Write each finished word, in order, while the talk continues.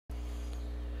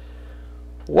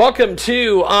Welcome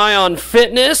to Ion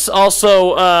Fitness.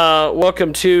 Also,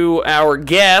 welcome to our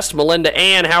guest, Melinda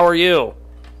Anne. How are you?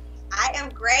 I am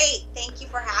great. Thank you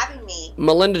for having me.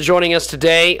 Melinda joining us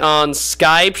today on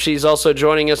Skype. She's also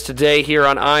joining us today here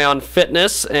on Ion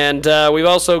Fitness. And we've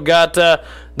also got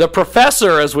the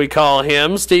professor, as we call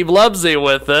him, Steve Lubsey,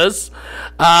 with us.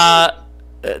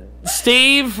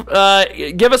 Steve,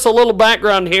 give us a little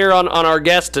background here on our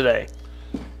guest today.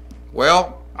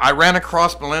 Well, I ran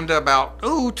across Melinda about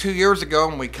 2 years ago,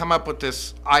 and we come up with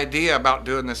this idea about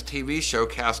doing this TV show,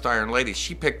 Cast Iron Ladies.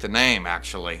 She picked the name,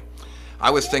 actually.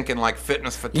 I was thinking like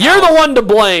Fitness Fatality. You're the one to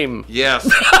blame. Yes.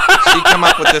 She came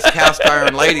up with this Cast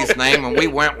Iron Ladies name, and we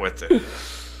went with it.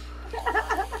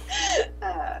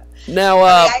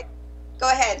 Now, go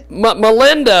ahead.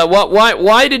 Melinda,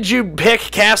 why did you pick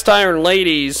Cast Iron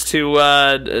Ladies to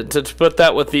put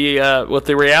that with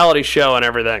the reality show and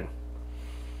everything?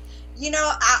 You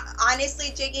know, honestly,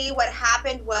 Jiggy, what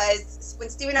happened was when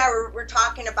Steve and I were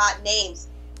talking about names,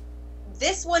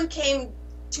 this one came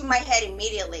to my head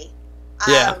immediately.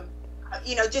 Yeah.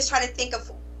 You know, just trying to think of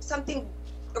something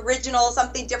original,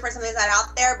 something different, something that's not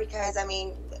out there, because, I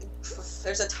mean,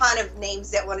 there's a ton of names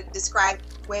that want to describe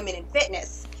women in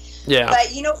fitness. Yeah.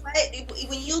 But you know what?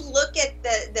 When you look at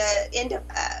the end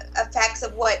effects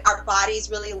of what our bodies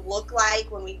really look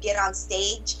like when we get on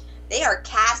stage, they are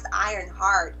cast iron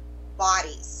hard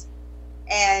bodies.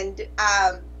 And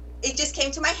it just came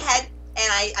to my head,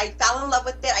 and I fell in love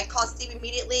with it. I called Steve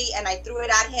immediately, and I threw it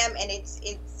at him, and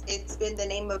it's been the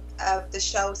name of the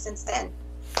show since then.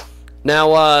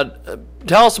 Now,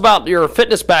 tell us about your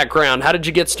fitness background. How did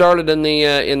you get started in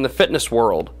the fitness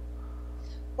world?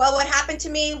 Well, what happened to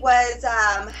me was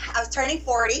I was turning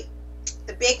 40,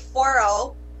 the big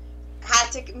 40.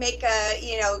 Had to make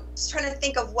just trying to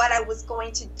think of what I was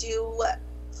going to do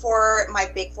for my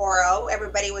big 40.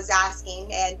 Everybody was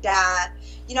asking, and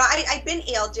I've been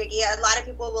ill, Jiggy. A lot of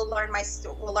people will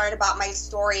learn about my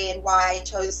story and why I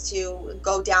chose to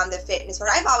go down the fitness road.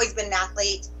 I've always been an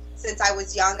athlete since I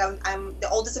was young. I'm the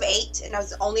oldest of 8, and I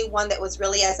was the only one that was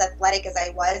really as athletic as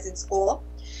I was in school.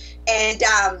 And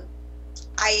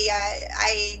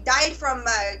I died from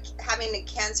having a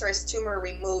cancerous tumor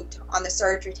removed on the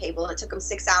surgery table. It took them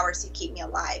 6 hours to keep me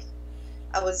alive.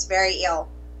 I was very ill.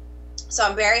 So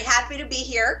I'm very happy to be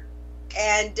here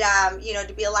and,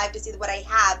 to be alive to see what I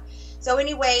have. So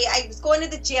anyway, I was going to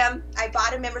the gym. I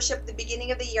bought a membership at the beginning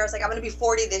of the year. I was like, I'm going to be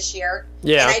 40 this year.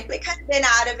 Yeah. And I'd kind of been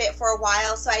out of it for a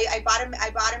while. So I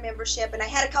bought a membership, and I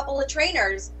had a couple of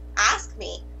trainers ask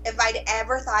me if I'd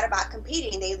ever thought about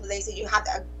competing. They said, you have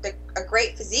a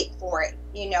great physique for it.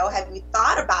 Have you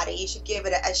thought about it? You should give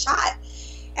it a shot.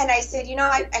 And I said,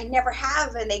 I never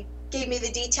have. And they gave me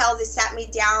the details. They sat me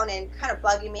down and kind of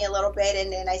bugging me a little bit.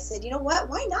 And then I said, you know what?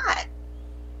 Why not?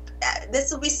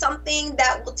 This will be something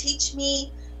that will teach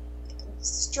me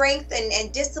strength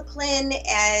and discipline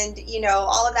and,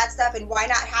 all of that stuff. And why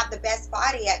not have the best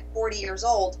body at 40 years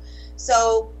old?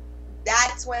 So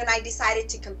that's when I decided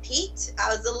to compete. I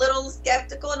was a little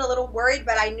skeptical and a little worried,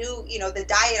 but I knew, the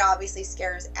diet obviously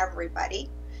scares everybody.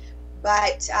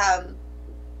 But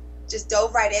just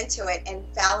dove right into it and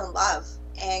fell in love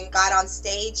and got on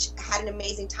stage, had an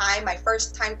amazing time. My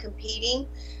first time competing,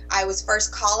 I was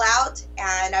first call out,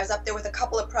 and I was up there with a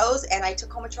couple of pros, and I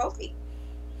took home a trophy.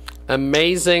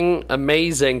 Amazing,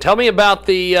 amazing. Tell me about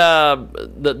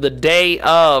the day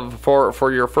of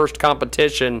for your first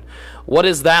competition. What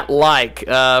is that like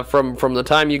from the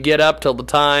time you get up till the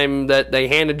time that they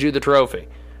handed you the trophy?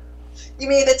 You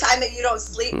mean the time that you don't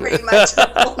sleep pretty much the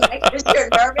whole night because you're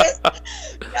nervous?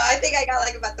 No, I think I got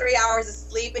like about 3 hours of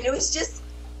sleep, and it was just,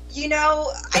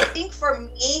 I think for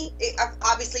me,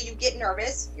 obviously you get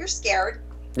nervous, you're scared,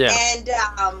 yeah. And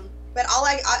but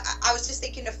I was just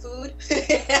thinking of food.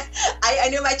 I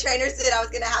knew my trainer said I was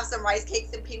gonna have some rice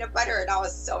cakes and peanut butter, and I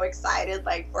was so excited,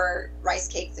 like, for rice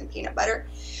cakes and peanut butter.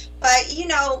 But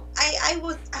I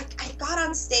got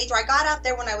on stage, or I got out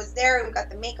there when I was there, and we got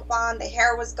the makeup on, the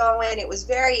hair was going. It was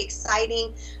very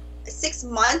exciting. 6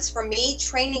 months for me,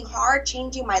 training hard,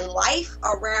 changing my life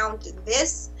around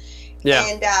this, yeah.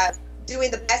 And doing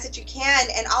the best that you can.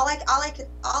 And all I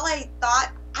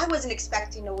thought, I wasn't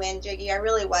expecting to win, Jiggy. I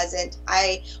really wasn't.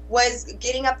 I was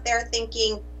getting up there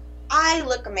thinking, I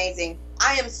look amazing.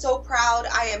 I am so proud.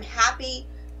 I am happy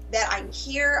that I'm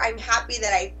here. I'm happy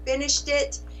that I finished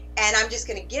it. And I'm just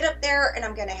going to get up there and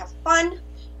I'm going to have fun.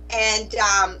 And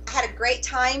I had a great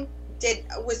time.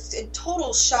 Was in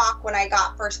total shock when I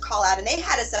got first call out. And they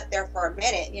had us up there for a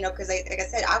minute, because like I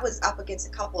said, I was up against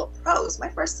a couple of pros, my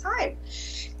first time.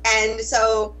 And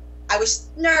so I was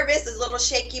nervous, a little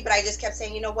shaky, but I just kept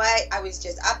saying, you know what? I was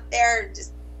just up there,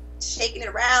 just shaking it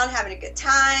around, having a good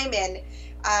time. And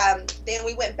then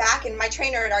we went back, and my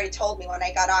trainer had already told me when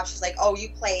I got off. She's like, "Oh, you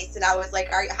placed," and I was like,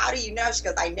 "How do you know?" She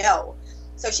goes, "I know."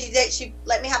 So she did. She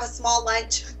let me have a small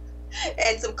lunch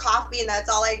and some coffee, and that's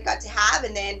all I got to have.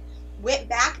 And then went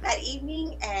back that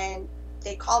evening, and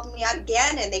they called me out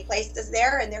again, and they placed us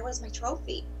there, and there was my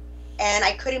trophy. And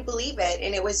I couldn't believe it.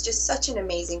 And it was just such an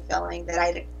amazing feeling that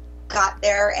I got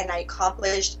there and I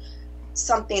accomplished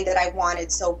something that I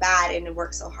wanted so bad and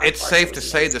worked so hard for. It's safe to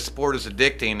say the sport is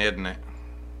addicting, isn't it?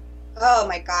 Oh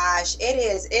my gosh, it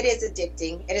is. It is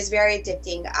addicting. It is very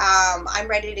addicting. I'm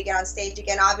ready to get on stage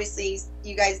again. Obviously,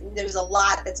 you guys, there's a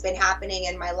lot that's been happening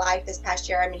in my life this past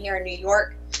year. I'm here in New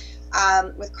York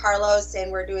with Carlos,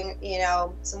 and we're doing,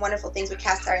 some wonderful things with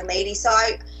Cast Iron Lady. So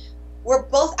we're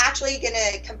both actually going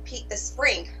to compete this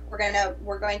spring.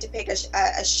 We're going to pick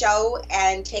a show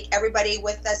and take everybody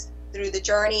with us through the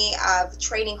journey of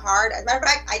training hard. As a matter of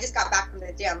fact, I just got back from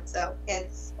the gym, so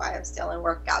hence why I'm still in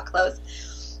workout clothes.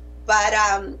 But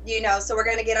so we're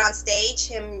going to get on stage,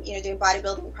 him, doing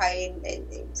bodybuilding, probably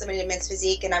in some in men's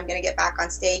physique, and I'm going to get back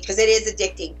on stage because it is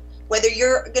addicting. Whether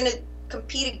you're going to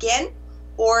compete again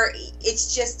or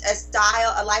it's just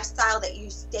a lifestyle that you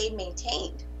stay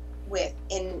maintained with,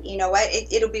 and you know what,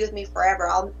 it'll be with me forever.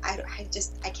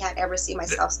 I can't ever see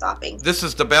myself stopping. This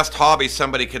is the best hobby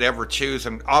somebody could ever choose,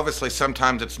 and obviously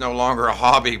sometimes it's no longer a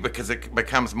hobby because it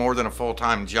becomes more than a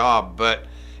full-time job, but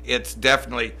it's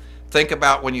definitely, think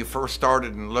about when you first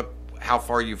started and look how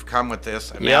far you've come with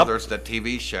this, and now there's the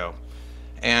TV show.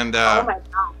 And oh my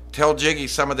God. Tell Jiggy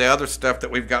some of the other stuff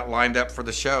that we've got lined up for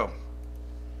the show.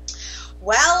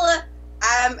 Well,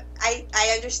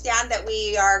 I understand that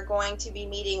we are going to be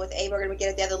meeting with Ava. We're going to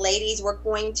get the other ladies. We're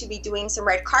going to be doing some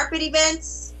red carpet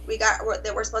events.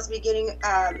 We're supposed to be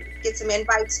get some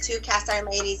invites to Cast Iron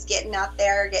Ladies, getting out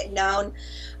there, getting known.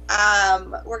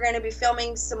 We're going to be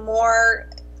filming some more,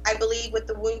 I believe, with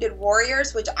the Wounded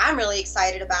Warriors, which I'm really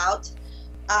excited about.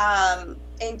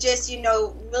 And just,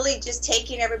 really just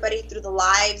taking everybody through the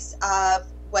lives of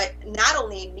what not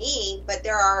only me, but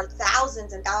there are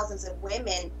thousands and thousands of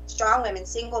women, strong women,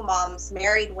 single moms,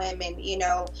 married women,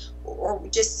 or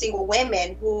just single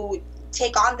women who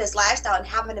take on this lifestyle and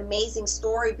have an amazing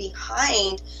story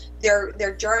behind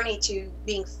their journey to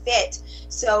being fit.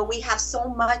 So we have so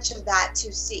much of that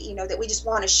to see, that we just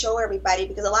want to show everybody,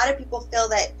 because a lot of people feel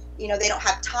that, they don't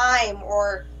have time,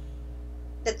 or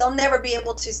that they'll never be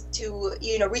able to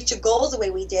reach their goals the way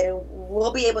we did, and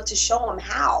we'll be able to show them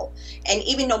how. And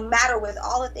even no matter with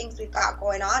all the things we've got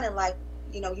going on in life,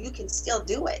 you can still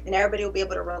do it, and everybody will be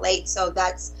able to relate. So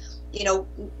that's,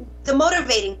 the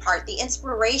motivating part, the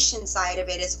inspiration side of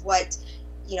it is what,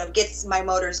 gets my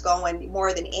motors going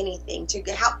more than anything, to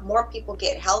help more people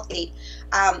get healthy.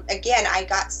 Again, I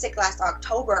got sick last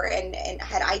October and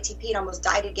had ITP and almost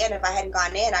died again. If I hadn't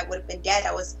gone in, I would have been dead.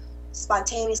 I was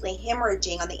spontaneously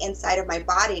hemorrhaging on the inside of my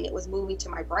body, and it was moving to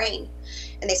my brain.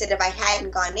 And they said if I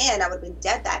hadn't gone in, I would have been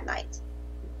dead that night.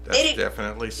 That's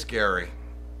definitely scary.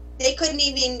 They didn't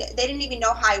even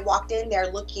know how I walked in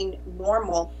there looking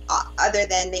normal, other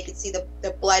than they could see the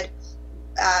blood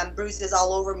bruises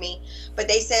all over me. But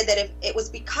they said that if it was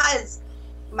because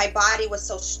my body was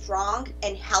so strong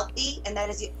and healthy, and that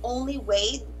is the only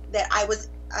way that I was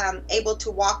able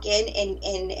to walk in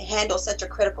and handle such a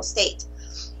critical state.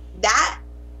 That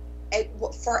it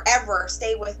will forever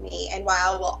stay with me, and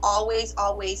while I will always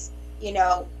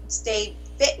stay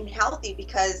fit and healthy,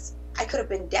 because I could have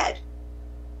been dead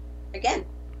again.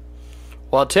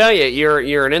 Well, I'll tell you,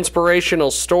 you're an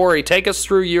inspirational story. Take us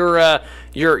through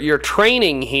your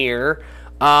training here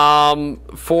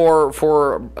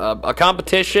for a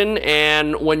competition,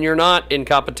 and when you're not in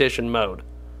competition mode.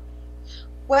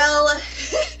 Well,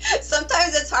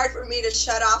 sometimes it's hard for me to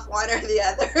shut off one or the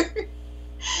other.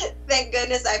 Thank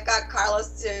goodness I've got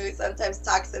Carlos to sometimes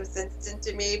talk some sense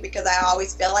into me, because I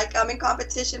always feel like I'm in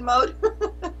competition mode.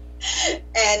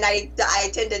 And I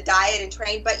tend to diet and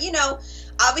train. But,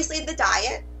 obviously the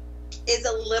diet is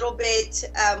a little bit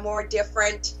more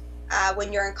different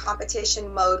when you're in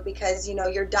competition mode, because,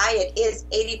 your diet is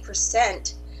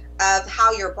 80% of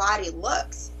how your body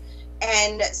looks.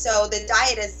 And so the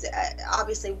diet is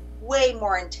obviously way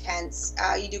more intense.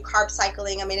 You do carb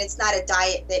cycling. I mean, it's not a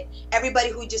diet that everybody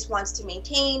who just wants to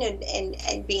maintain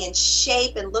and be in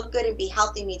shape and look good and be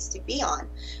healthy needs to be on.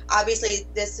 Obviously,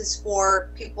 this is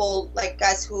for people like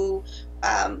us who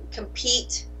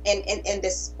compete in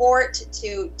this sport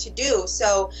to do.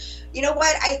 So, you know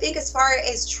what? I think as far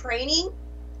as training,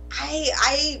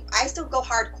 I still go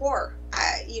hardcore.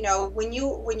 You know, when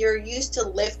you're used to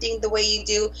lifting the way you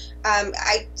do,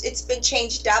 it's been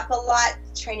changed up a lot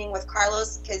training with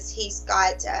Carlos, because he's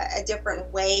got a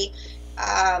different way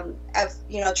of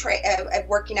of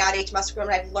working out each muscle group.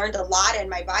 And I've learned a lot, and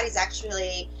my body's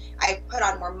actually, I've put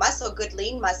on more muscle, good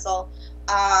lean muscle.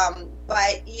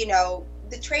 But you know,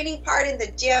 the training part in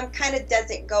the gym kind of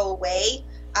doesn't go away.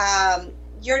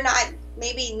 You're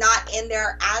maybe not in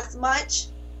there as much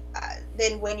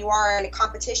than when you are in a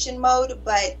competition mode,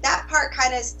 but that part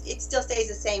kind of, it still stays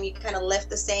the same. You kind of lift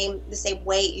the same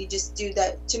weight. You just do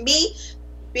to me,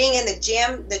 being in the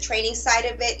gym, the training side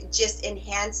of it just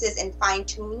enhances and fine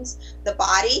tunes the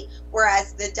body,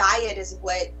 whereas the diet is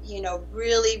what, you know,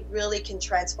 really can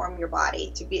transform your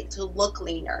body to look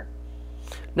leaner.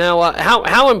 Now,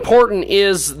 how important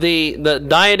is the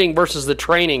dieting versus the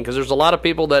training? Because there's a lot of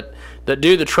people that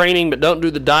do the training but don't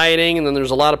do the dieting, and then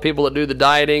there's a lot of people that do the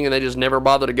dieting and they just never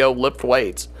bother to go lift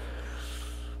weights.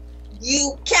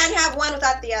 You can't have one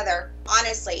without the other,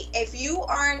 honestly. If you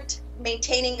aren't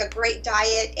maintaining a great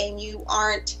diet and you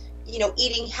aren't, you know,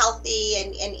 eating healthy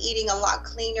and eating a lot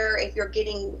cleaner, if you're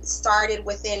getting started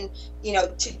within, you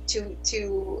know,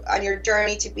 to on your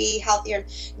journey to be healthier,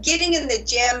 getting in the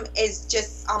gym is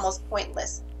just almost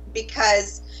pointless,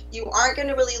 because you aren't going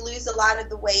to really lose a lot of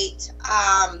the weight.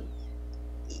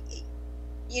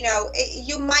 You know,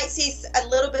 you might see a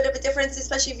little bit of a difference,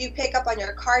 especially if you pick up on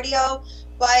your cardio.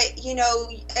 But, you know,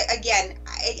 again,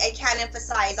 I can't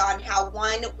emphasize on how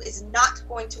one is not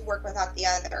going to work without the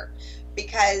other,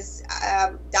 because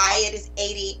diet is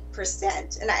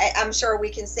 80%. And I'm sure we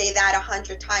can say that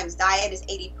 100 times. Diet is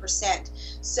 80%.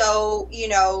 So, you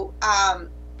know,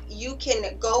 you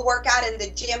can go work out in the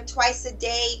gym twice a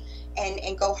day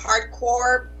and go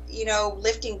hardcore, you know,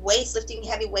 lifting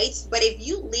heavy weights. But if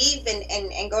you leave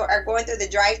and are going through the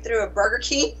drive-through of Burger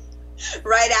King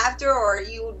right after, or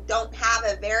you don't have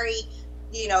a very,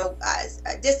 you know,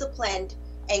 disciplined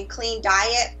and clean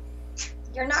diet,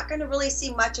 you're not going to really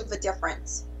see much of a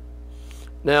difference.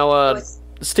 Now,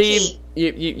 Steve,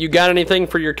 you got anything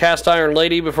for your cast iron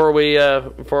lady before we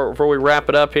wrap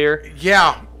it up here?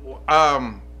 Yeah,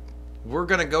 we're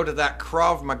going to go to that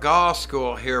Krav Maga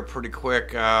school here pretty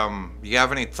quick. You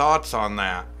have any thoughts on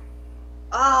that?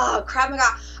 Oh, Krav Maga.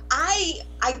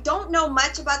 I don't know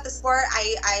much about the sport.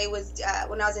 I was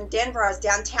when I was in Denver, I was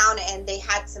downtown, and they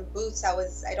had some booths.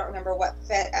 I don't remember what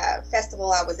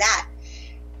festival I was at,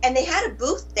 and they had a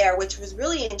booth there, which was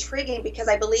really intriguing, because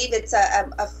I believe it's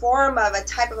a form of a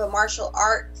type of a martial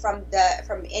art from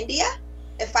India,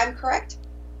 if I'm correct.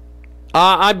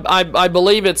 I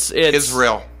believe it's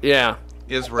Israel. Yeah,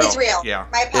 Israel. Yeah,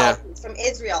 my apologies, from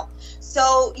Israel.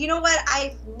 So, you know what,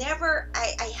 I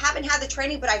haven't had the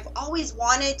training, but I've always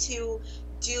wanted to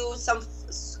do some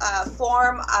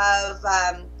form of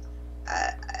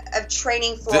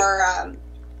training for...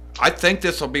 I think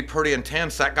this will be pretty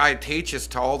intense. That guy teaches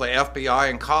to all the FBI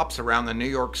and cops around the New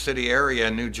York City area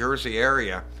and New Jersey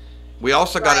area. We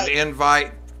also got an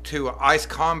invite to Ice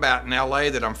Combat in LA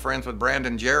that I'm friends with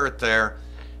Brandon Jarrett there.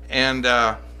 And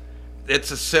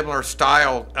it's a similar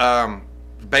style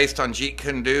based on Jeet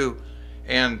Kune Do.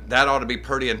 And that ought to be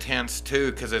pretty intense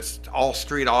too, because it's all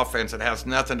street offense. It has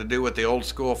nothing to do with the old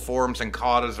school forms and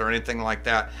katas or anything like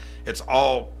that. It's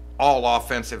all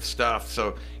offensive stuff.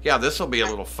 So yeah, this will be a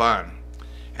little fun.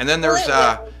 And then there's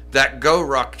that Go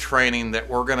Ruck training that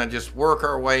we're going to just work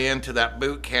our way into that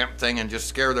boot camp thing and just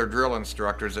scare their drill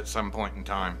instructors at some point in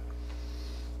time.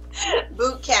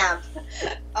 Boot camp.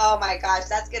 Oh my gosh,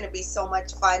 that's going to be so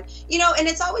much fun. You know, and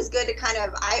it's always good to kind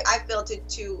of, I feel,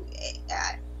 to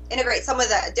integrate some of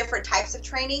the different types of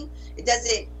training. It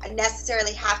doesn't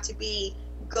necessarily have to be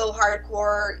go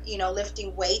hardcore, you know,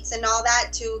 lifting weights and all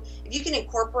that. If you can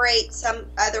incorporate some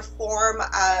other form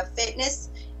of fitness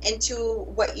into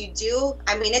what you do,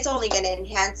 I mean, it's only going to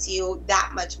enhance you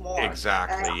that much more.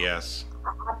 Exactly, yes.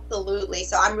 Absolutely.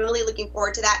 So I'm really looking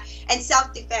forward to that. And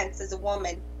self-defense as a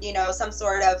woman, you know, some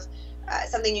sort of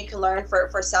something you can learn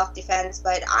for self-defense.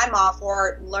 But I'm all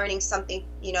for learning something,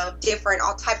 you know, different,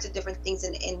 all types of different things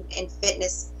in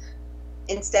fitness,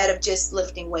 instead of just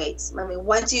lifting weights. I mean,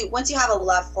 once you have a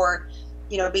love for,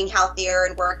 you know, being healthier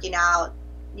and working out,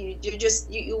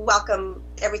 you welcome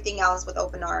everything else with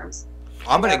open arms.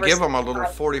 I'm going to give them a little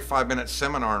 45-minute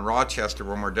seminar in Rochester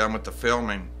when we're done with the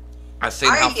filming. I've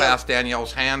seen how fast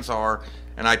Danielle's hands are,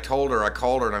 and I called her,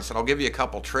 and I said, I'll give you a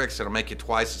couple tricks that'll make you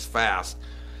twice as fast.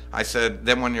 I said,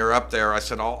 then when you're up there, I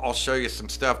said, I'll show you some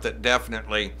stuff that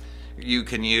definitely you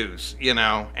can use, you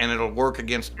know, and it'll work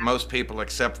against most people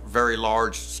except very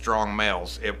large, strong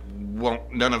males. It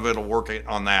won't, none of it'll work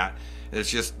on that. It's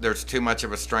just, there's too much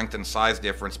of a strength and size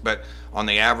difference. But on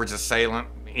the average assailant,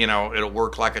 you know, it'll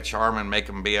work like a charm and make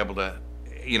them be able to,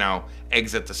 you know,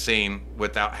 exit the scene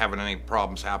without having any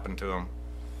problems happen to them.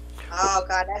 Oh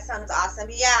God, that sounds awesome.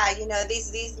 But yeah, you know,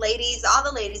 these ladies, all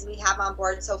the ladies we have on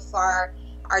board so far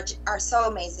are so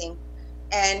amazing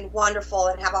and wonderful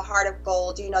and have a heart of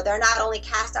gold. You know, they're not only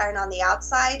cast iron on the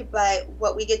outside, but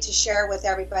what we get to share with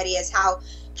everybody is how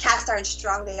cast iron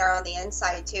strong they are on the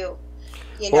inside too.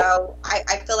 You know,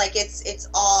 I feel like it's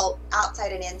all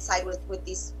outside and inside with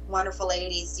these wonderful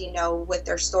ladies, you know, with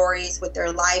their stories, with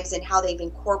their lives, and how they've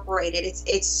incorporated.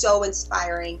 It's so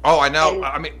inspiring. Oh, I know. And,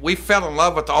 I mean, we fell in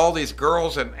love with all these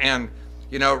girls, and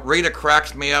you know, Rita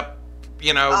cracks me up,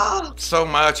 you know, so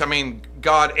much. I mean,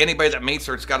 God, anybody that meets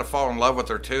her has got to fall in love with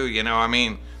her too. You know, I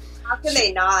mean, how can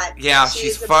they not? Yeah,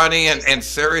 she's funny and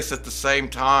serious at the same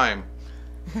time.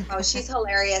 Oh, she's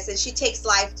hilarious, and she takes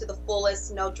life to the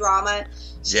fullest. No drama.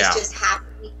 She's just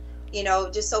happy, you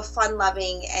know, just so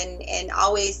fun-loving, and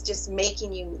always just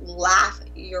making you laugh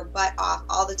your butt off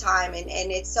all the time. And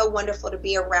it's so wonderful to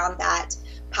be around that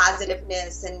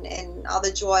positiveness and all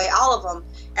the joy, all of them.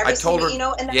 I told her, you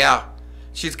know,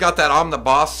 she's got that "I'm the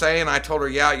boss" saying. I told her,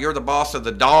 yeah, you're the boss of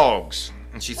the dogs,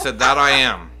 and she said that I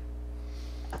am.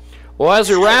 Well, as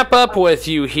we wrap up with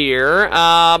you here,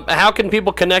 how can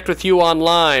people connect with you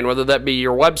online, whether that be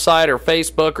your website or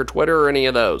Facebook or Twitter or any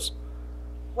of those?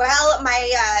 Well,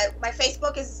 my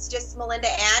Facebook is just Melinda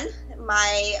Anne.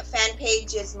 My fan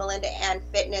page is Melinda Anne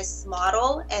Fitness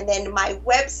Model, and then my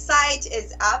website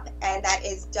is up, and that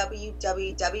is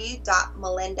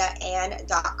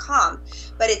www.melindaanne.com.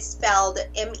 But it's spelled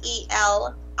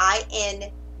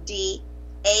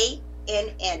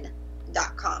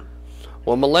MELINDANN.com.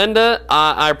 Well, Melinda,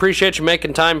 I appreciate you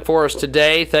making time for us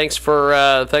today. Thanks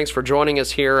for joining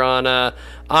us here on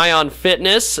Ion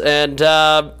Fitness. And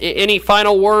any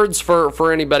final words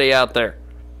for anybody out there?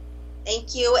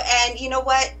 Thank you. And you know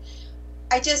what?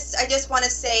 I just want to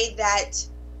say that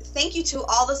thank you to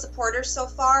all the supporters so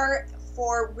far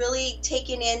for really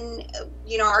taking in,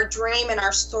 you know, our dream and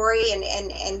our story,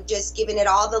 and just giving it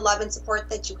all the love and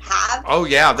support that you have. Oh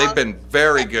yeah, they've been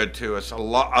very good to us. A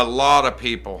lot of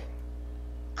people.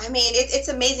 I mean, it's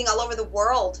amazing all over the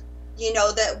world, you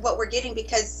know, that what we're getting,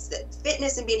 because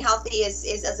fitness and being healthy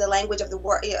is a language of the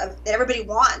world that everybody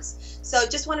wants. So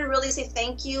just want to really say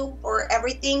thank you for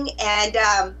everything. And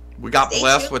we got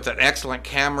blessed with an excellent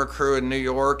camera crew in New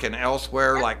York and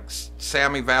elsewhere, like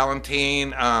Sammy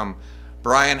Valentine,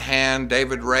 Brian Hand,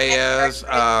 David Reyes,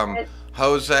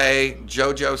 Jose,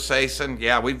 Jojo Sason.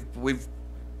 Yeah, we've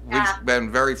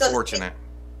been very fortunate.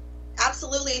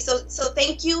 Absolutely. So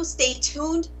thank you. Stay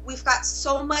tuned. We've got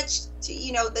so much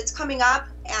that's coming up,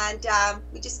 and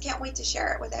we just can't wait to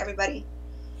share it with everybody.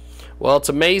 Well, it's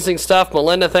amazing stuff.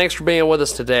 Melinda, thanks for being with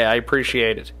us today. I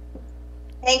appreciate it.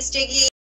 Thanks, Jiggy.